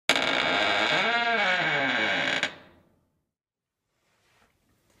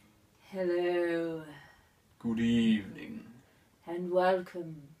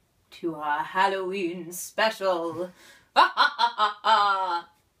welcome to our Halloween special. Ha ha ha ha ha!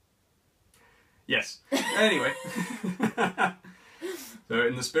 Yes. Anyway. So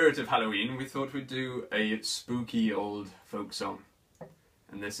in the spirit of Halloween, we thought we'd do a spooky old folk song.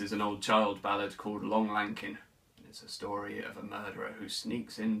 And this is an old child ballad called Lankin. It's a story of a murderer who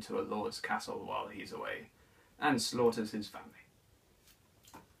sneaks into a lord's castle while he's away and slaughters his family.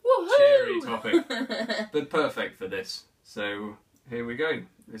 Woohoo! Cheery topic, but perfect for this. So here we go.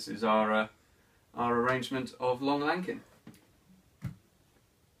 This is our arrangement of Lankin.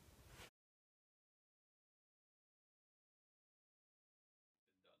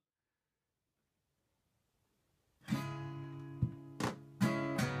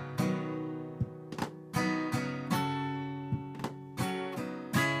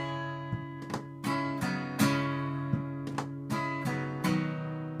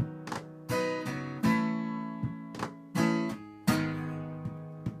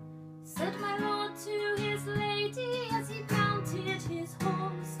 Said my lord to his lady as he mounted his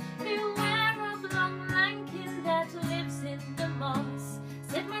horse, beware of long Lankin that lives in the moss.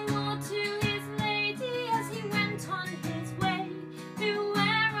 Said my lord to his lady as he went on his way,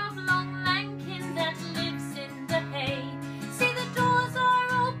 beware of long Lankin that lives in the hay. See, the doors are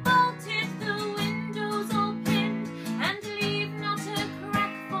all bolted, the windows all pinned, and leave not a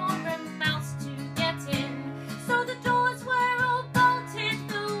crack for a mouse to get in. So the doors were all bolted,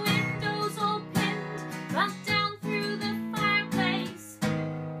 the windows all pinned, but down through the fireplace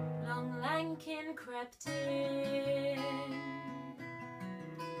long Lankin crept in.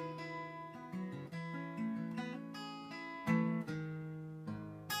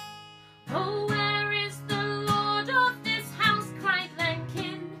 Oh, where is the lord of this house? Cried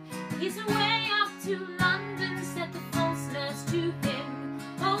Lankin. He's away up to London, said the false nurse to him.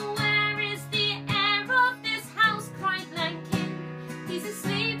 Oh, where is the heir of this house? Cried Lankin. He's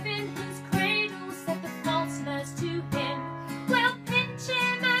asleep in his cradle, said the false nurse to him. Well, pinch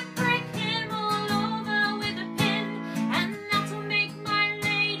him and prick him all over with a pin, and that'll make my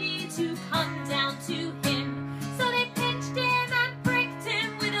lady to come down to him. So they pinched him and pricked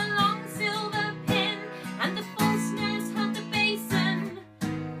him with a long silver pin, and the false nurse held the basin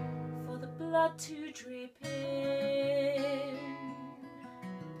for the blood to drip in.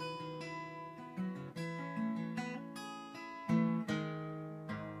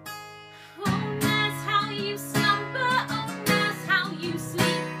 Oh, nurse, how you slumber, oh, nurse, how you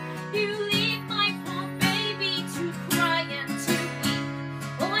sleep. You leave my poor baby to cry and to weep.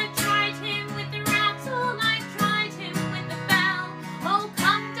 Oh, I've tried him with the rattle, I've tried him with the bell. Oh,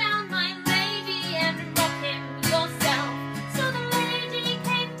 come down, my lady, and rock him yourself. So the lady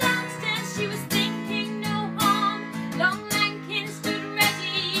came downstairs, she was thinking no harm. Long Lankin stood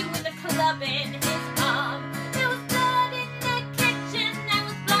ready with a club in his palm. There was blood in the kitchen, there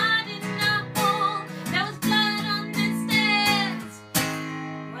was blood in the hall, there was blood on the stairs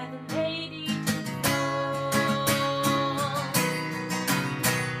where the lady did fall.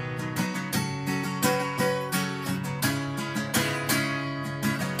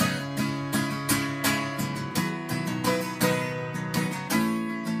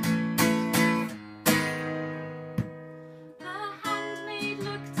 A handmaid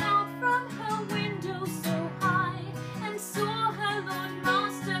looked out from her window so high, and saw her lord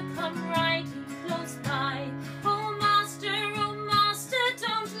master come riding close by. Oh master,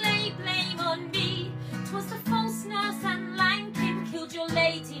 don't lay blame on me. 'Twas the false nurse and Lankin killed your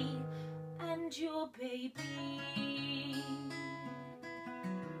lady and your baby.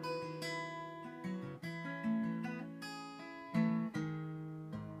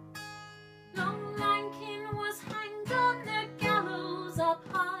 Long Lankin was hanged on the gallows up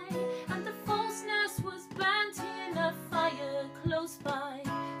high, and the false nurse was burnt in a fire close by.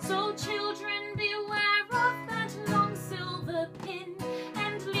 So children, beware of that long silver pin,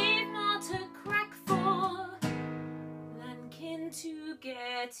 and leave not a crack for Lankin to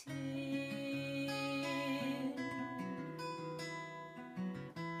get in.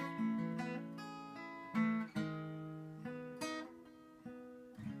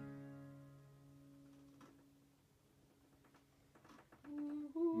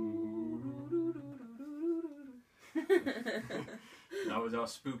 That was our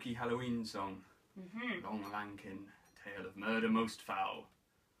spooky Halloween song. Lankin, tale of murder most foul.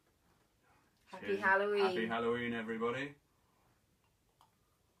 Happy Cheers. Halloween. Happy Halloween, everybody.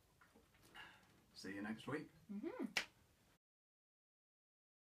 See you next week.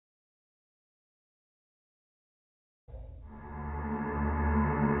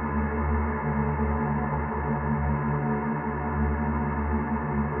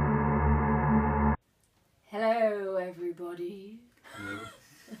 everybody. Hello.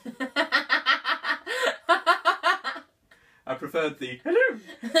 I preferred the hello.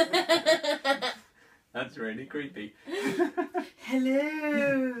 That's really creepy.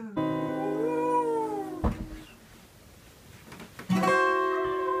 Hello.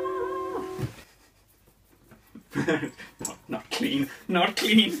 Not clean, not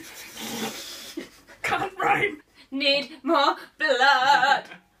clean. Can't rhyme. Need more blood.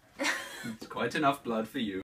 It's quite enough blood for you.